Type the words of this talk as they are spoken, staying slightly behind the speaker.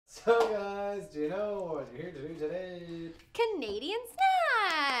So guys, do you know what you're here to do today? Canadian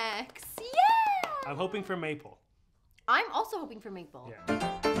snacks! Yeah! I'm hoping for maple. I'm also hoping for maple. Yeah.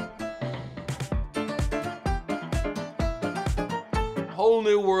 Whole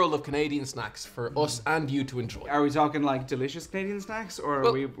new world of Canadian snacks for us and you to enjoy. Are we talking like delicious Canadian snacks, or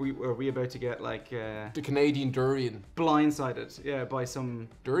are we about to get like The Canadian durian. blindsided? Yeah, by some.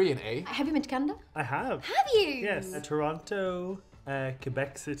 Durian, eh? Have you been to Canada? I have. Have you? Yes. Toronto,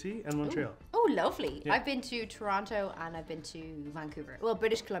 Quebec City, and Montreal. Oh, lovely. Yeah. I've been to Toronto and I've been to Vancouver. Well,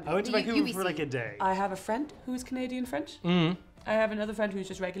 British Columbia. I went to U- Vancouver UBC. for like a day. I have a friend who's Canadian French. Mm. I have another friend who's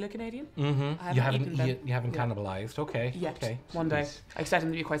just regular Canadian. Mm-hmm. I You haven't haven't eaten them. you haven't Yeah. cannibalized. Okay. Yet. Okay. One day. Nice. I expect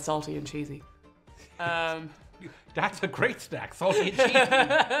them to be quite salty and cheesy. That's a great snack. Salty and cheesy.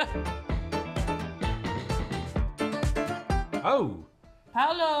 Oh.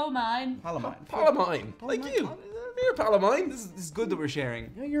 Hello, mine. Palamine. Palamine. Like you. You're a Palamine. This is good that we're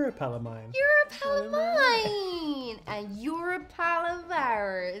sharing. Yeah, you're a pal of mine. You're a pal of mine. And you're a pal of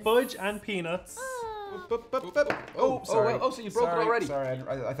ours. Fudge and peanuts. Oh, sorry. Oh, so you broke it already. Sorry,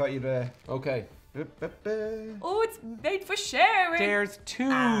 I thought you'd. Okay. Oh, it's made for sharing. There's two.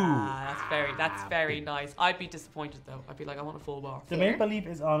 That's very nice. I'd be disappointed though. I'd be like, I want a full bar. The maple leaf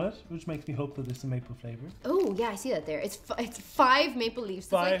is on it, which makes me hope that there's some maple flavor. Oh, yeah, I see that there. It's 5 maple leaves.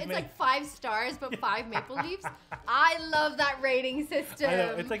 Five It's like 5 stars, but 5 maple leaves. I love that rating system. I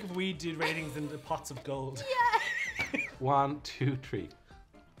know, it's like if we did ratings in the pots of gold. Yeah. 1, 2, 3.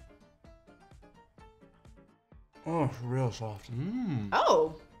 Oh, it's real soft.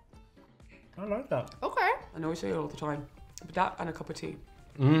 Oh, I like that. okay. I know we say it all the time, but that and a cup of tea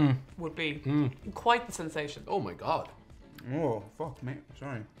Mm. would be quite the sensation. Oh my god. Oh, fuck me.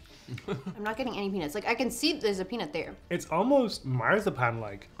 Sorry. I'm not getting any peanuts. Like, I can see there's a peanut there. It's almost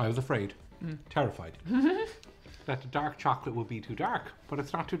marzipan-like. I was afraid, terrified, that the dark chocolate would be too dark, but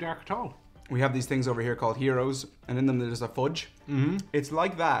it's not too dark at all. We have these things over here called Heroes, and in them there's a fudge. It's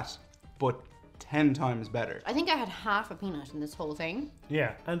like that, but 10 times better. I think I had half a peanut in this whole thing.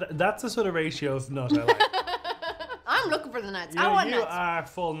 Yeah, and that's the sort of ratio of nut I like. I'm looking for the nuts. I want you nuts. are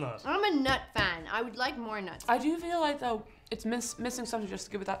full nut. I'm a nut fan. I would like more nuts. I do feel like though it's missing something just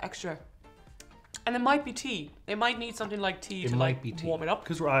to give it that extra. And it might be tea. It might need something like tea to might like be tea. warm it up.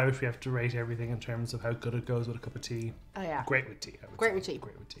 Because we're Irish, we have to rate everything in terms of how good it goes with a cup of tea. Oh, yeah. Great with tea. I would Great say. with tea.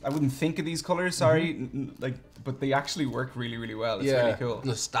 Great with tea. I wouldn't think of these colors, sorry, but they actually work really, really well. It's Yeah. really cool.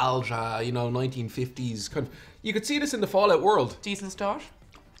 Nostalgia, 1950s. Kind of. You could see this in the Fallout world. Decent start.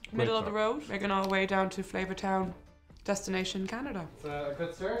 Middle of the road. Making our way down to Flavortown, destination Canada. A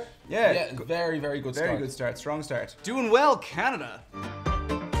good start? Yeah, Yeah, very, very good very start. good start, strong start. Doing well, Canada.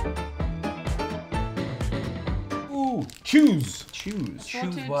 Ooh, choose. Choose.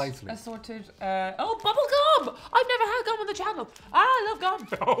 Choose wisely. Assorted. Oh, bubble gum! I've never had gum on the channel. I love gum.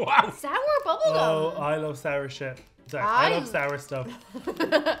 Oh wow. Sour bubblegum. Oh, I love sour shit. Sorry, I I- love sour stuff.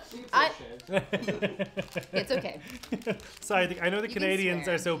 It's okay. Sorry, I know the You can Canadians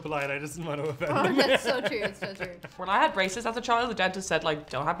swear. are so polite, I just didn't want to offend Oh, them. that's so true. It's so true. When I had braces as a child, the dentist said like,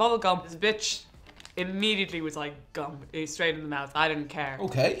 don't have bubble gum. This bitch immediately was like, gum, straight in the mouth. I didn't care.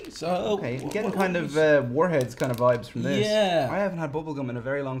 Okay, so. Okay, I'm getting kind of Warheads kind of vibes from this. Yeah. I haven't had bubblegum in a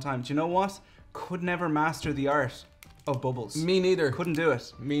very long time. Do you know what? Could never master the art of bubbles. Me neither. Couldn't do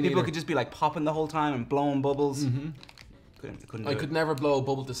it. Me People neither. could just be like popping the whole time and blowing bubbles. Couldn't do I it. could never blow a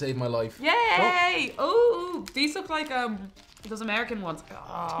bubble to save my life. Yay! Oh, these look like those American ones.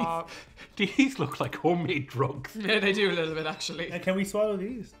 Oh. These look like homemade drugs. Yeah, they do a little bit actually. Can we swallow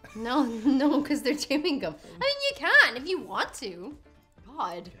these? No, because they're chewing gum. I mean, you can if you want to.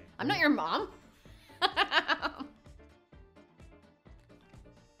 God, I'm not your mom.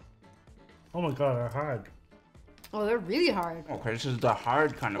 Oh my god, they're hard. Oh, they're really hard. Okay, this is the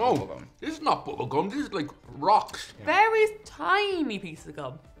hard kind of Oh, bubblegum. this is not bubblegum, this is like rocks. Very tiny piece of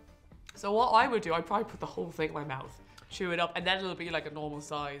gum. So what I would do, I'd probably put the whole thing in my mouth, chew it up, and then it'll be like a normal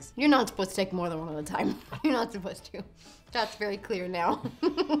size. You're not supposed to take more than one at a time. You're not supposed to. That's very clear now.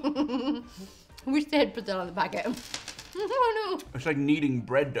 Wish they had put that on the packet. Oh no. It's like kneading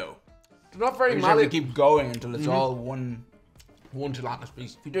bread dough. They're not very You just have to malleable. keep going until it's all one. One gelatinous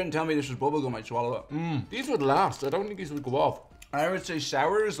piece. If you didn't tell me this was bubblegum, I'd swallow it. These would last. I don't think these would go off. I would say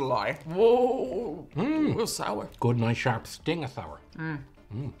sour is a lie. Whoa. It was sour. Good, nice sharp sting of sour.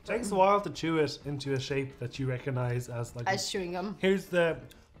 It takes a while to chew it into a shape that you recognize as like. As chewing gum. Here's the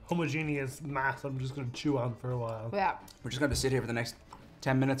homogeneous mass I'm just going to chew on for a while. Yeah. We're just going to sit here for the next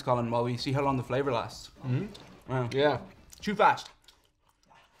 10 minutes, Colin, while we see how long the flavour lasts. Wow. Yeah. Chew fast.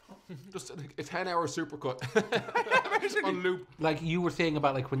 Just a 10-hour supercut. On loop. Like you were saying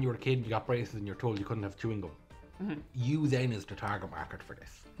about like when you were a kid, you got braces and you're told you couldn't have chewing gum. you then is the target market for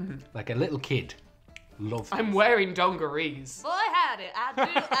this. Like a little kid loves I'm this. wearing dungarees. Boy, howdy,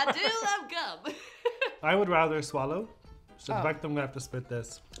 I do love gum. I would rather swallow. So the fact that I'm gonna have to spit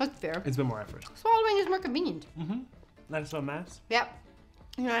this, That's fair. it's a bit more effort. Swallowing is more convenient. That's what mass. Yep.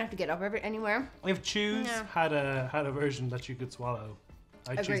 You don't have to get up anywhere. If Chews Yeah. had a version that you could swallow,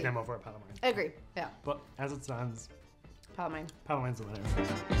 I'd choose Agreed. them over a Palamine. Agree. Yeah. But as it stands, Palamine. Palamine's the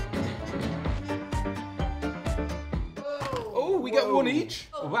winner. Oh, we got one each.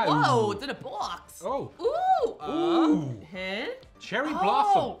 Wow. Whoa, did a box. Oh, Ooh. Ooh. Huh? cherry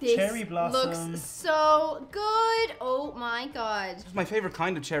blossom. This Cherry blossom. looks so good. Oh my god. My favorite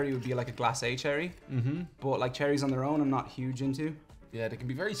kind of cherry would be like a glacé cherry. But like cherries on their own, I'm not huge into. Yeah, they can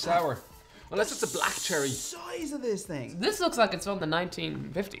be very sour. Unless it's a black cherry. Size of this thing. This looks like it's from the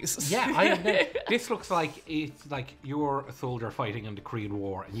 1950s. Yeah, this looks like it's like you're a soldier fighting in the Korean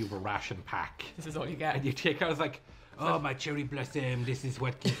War and you have a ration pack. This is all you get. And you take, I was like, oh, my cherry blossom, this is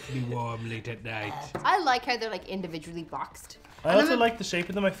what keeps me warm late at night. I like how they're like individually boxed. I also like the shape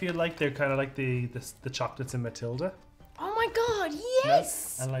of them. I feel like they're kind of like the chocolates in Matilda. Oh my god,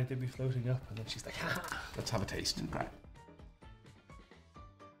 yes! And like they'd be floating up, and then she's like, Let's have a taste. Okay.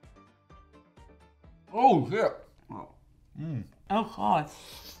 Oh, yeah. Wow. Oh, God.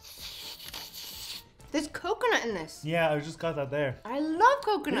 There's coconut in this. yeah, I just got that there. I love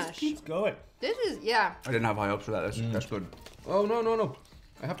coconut. This keeps going. This is, yeah. I didn't have high hopes for that. That's good. Oh, no, no, no.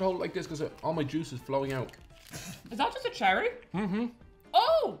 I have to hold it like this because all my juice is flowing out. Is that just a cherry?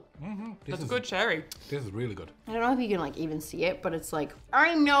 Oh! That's a good cherry. This is really good. I don't know if you can like even see it, but it's like,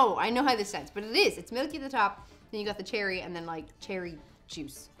 I know how this sounds, but it is. It's milky at the top, then you got the cherry, and then like cherry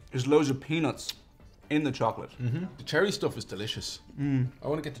juice. There's loads of peanuts in the chocolate. The cherry stuff is delicious. I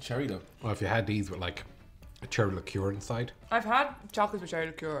want to get the cherry though. Well, if you had these with like a cherry liqueur inside. I've had chocolates with cherry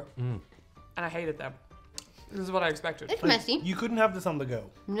liqueur, and I hated them. This is what I expected. It's messy. You couldn't have this on the go.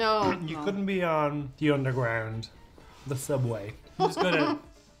 No. You couldn't be on the underground, the subway. I'm just gonna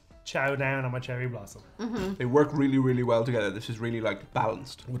chow down on my cherry blossom. They work really, really well together. This is really like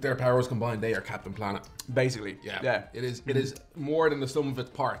balanced. With their powers combined, they are Captain Planet. Basically. Yeah. Yeah. It is more than the sum of its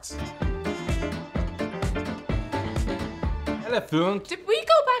parts. Elephant. Did we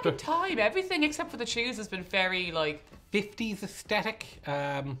go back in time? Everything except for the shoes has been very like 50s aesthetic.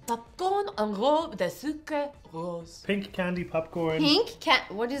 popcorn en robe de sucre rose. Pink candy popcorn. Pink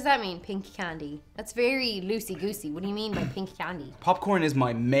what does that mean, pink candy? That's very loosey-goosey. What do you mean by pink candy? Popcorn is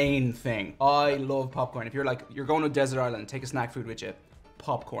my main thing. I love popcorn. If you're like, you're going to a desert island, take a snack food with you.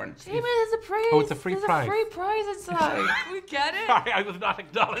 Popcorn. Damon, there's a prize. Oh, it's a free there's prize. a free prize inside. we get it. Sorry, I was not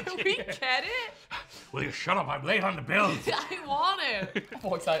acknowledging We it. get it. Will you shut up? I'm late on the bills. I want it. I'm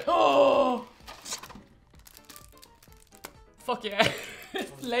so excited. Oh. Fuck yeah.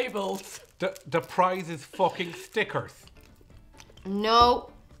 It's labeled. The prize is fucking stickers. No.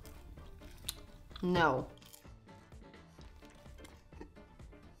 No.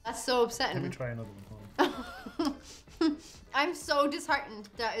 That's so Let me upsetting. try another one. I'm so disheartened.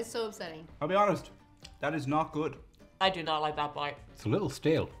 That is so upsetting. I'll be honest, that is not good. I do not like that bite. It's a little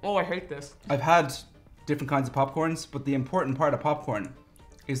stale. Oh, I hate this. I've had different kinds of popcorns, but the important part of popcorn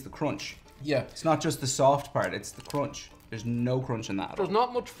is the crunch. Yeah. It's not just the soft part, it's the crunch. There's no crunch in that at all. There's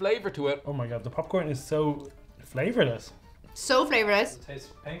not much flavor to it. Oh my god, the popcorn is so flavorless. So flavorless.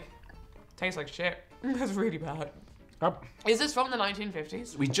 Tastes pink. Tastes like shit. That's really bad. Up. Is this from the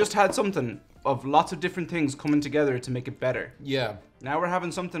 1950s? We just had something of lots of different things coming together to make it better. Yeah. Now we're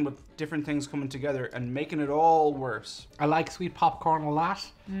having something with different things coming together and making it all worse. I like sweet popcorn a lot,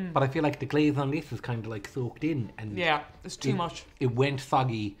 but I feel like the glaze on this is kind of like soaked in, and Yeah, it's too much. it went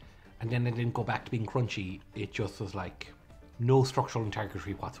soggy, and then it didn't go back to being crunchy. It just was like no structural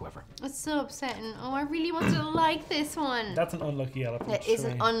integrity whatsoever. It's so upsetting. Oh, I really want to like this one. That's an unlucky elephant. It is for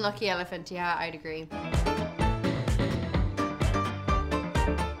an me. unlucky elephant. Yeah, I'd agree.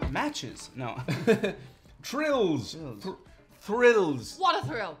 Matches? No. Trills. Thrills. What a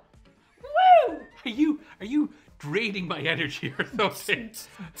thrill. Woo! Are you draining my energy or something?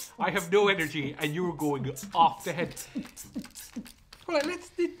 I have no energy, and you're going off the head. Well, let's.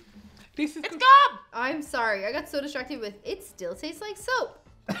 This is. It's gone! I'm sorry. I got so distracted with it still tastes like soap.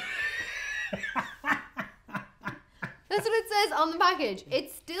 That's what it says on the package.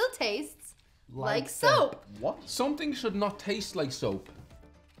 It still tastes like soap. What? Something should not taste like soap.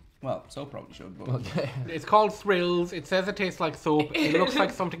 Well, so probably should, but... Okay. It's called Thrills. It says it tastes like soap. It looks like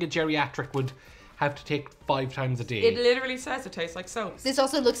something a geriatric would have to take 5 times a day. It literally says it tastes like soap. This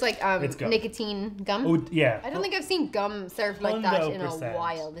also looks like It's gum. nicotine gum. Oh yeah. I don't think I've seen gum served like that in a 100%.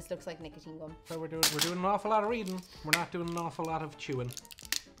 while. This looks like nicotine gum. So we're doing an awful lot of reading. We're not doing an awful lot of chewing.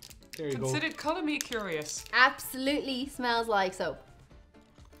 There you go. Consider colour me curious. Absolutely smells like soap.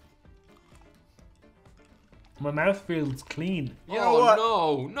 My mouth feels clean. You know what?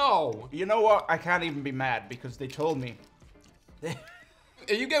 No. You know what? I can't even be mad because they told me.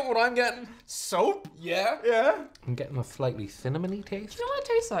 Are you getting what I'm getting? Soap? Yeah. Yeah. I'm getting a slightly cinnamony taste. Do you know what it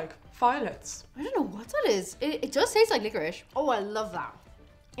tastes like? Violets. I don't know what that is. It does taste like licorice. Oh, I love that.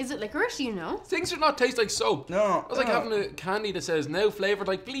 Is it licorice? Do you know? Things should not taste like soap. No. It's like having a candy that says now flavored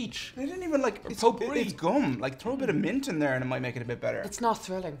like bleach. They didn't even like. It's potpourri. gum. Like throw a bit of mint in there and it might make it a bit better. It's not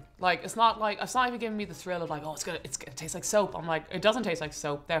thrilling. Like it's not even giving me the thrill of like, oh, it's gonna taste like soap. I'm like, it doesn't taste like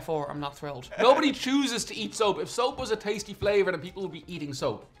soap, therefore I'm not thrilled. Nobody chooses to eat soap. If soap was a tasty flavor, then people would be eating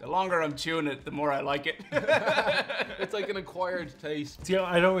soap. The longer I'm chewing it, the more I like it. It's like an acquired taste. See,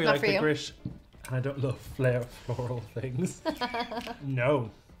 I don't really Not like for you. licorice. And I don't love floral things. No.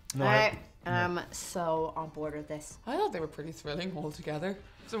 No. Alright. I'm so on board with this. I thought they were pretty thrilling altogether.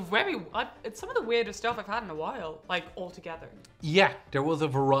 So it's some of the weirdest stuff I've had in a while, like altogether. Yeah, there was a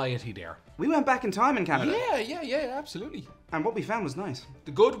variety there. We went back in time in Canada. Yeah, absolutely. And what we found was nice.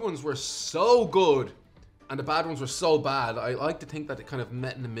 The good ones were so good, and the bad ones were so bad. I like to think that it kind of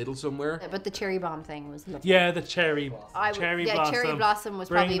met in the middle somewhere. But the cherry bomb thing was lovely. Yeah, the cherry blossom. Cherry blossom was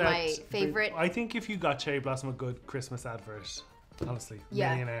Bring probably that- my favorite. I think if you got cherry blossom, a good Christmas advert. Honestly, Yeah.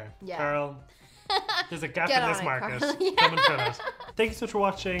 millionaire. Yeah. Carl, there's a gap Get in on this it, market. Carl. Yeah. Come and fill it. Thank you so much for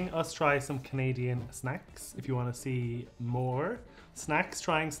watching us try some Canadian snacks. If you want to see more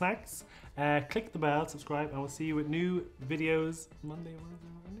trying snacks, click the bell, subscribe, and we'll see you with new videos Monday,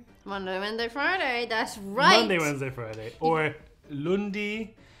 Wednesday, Friday. That's right. Monday, Wednesday, Friday, or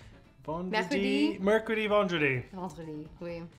lundi, vendredi, mercredi, vendredi. Vendredi, oui.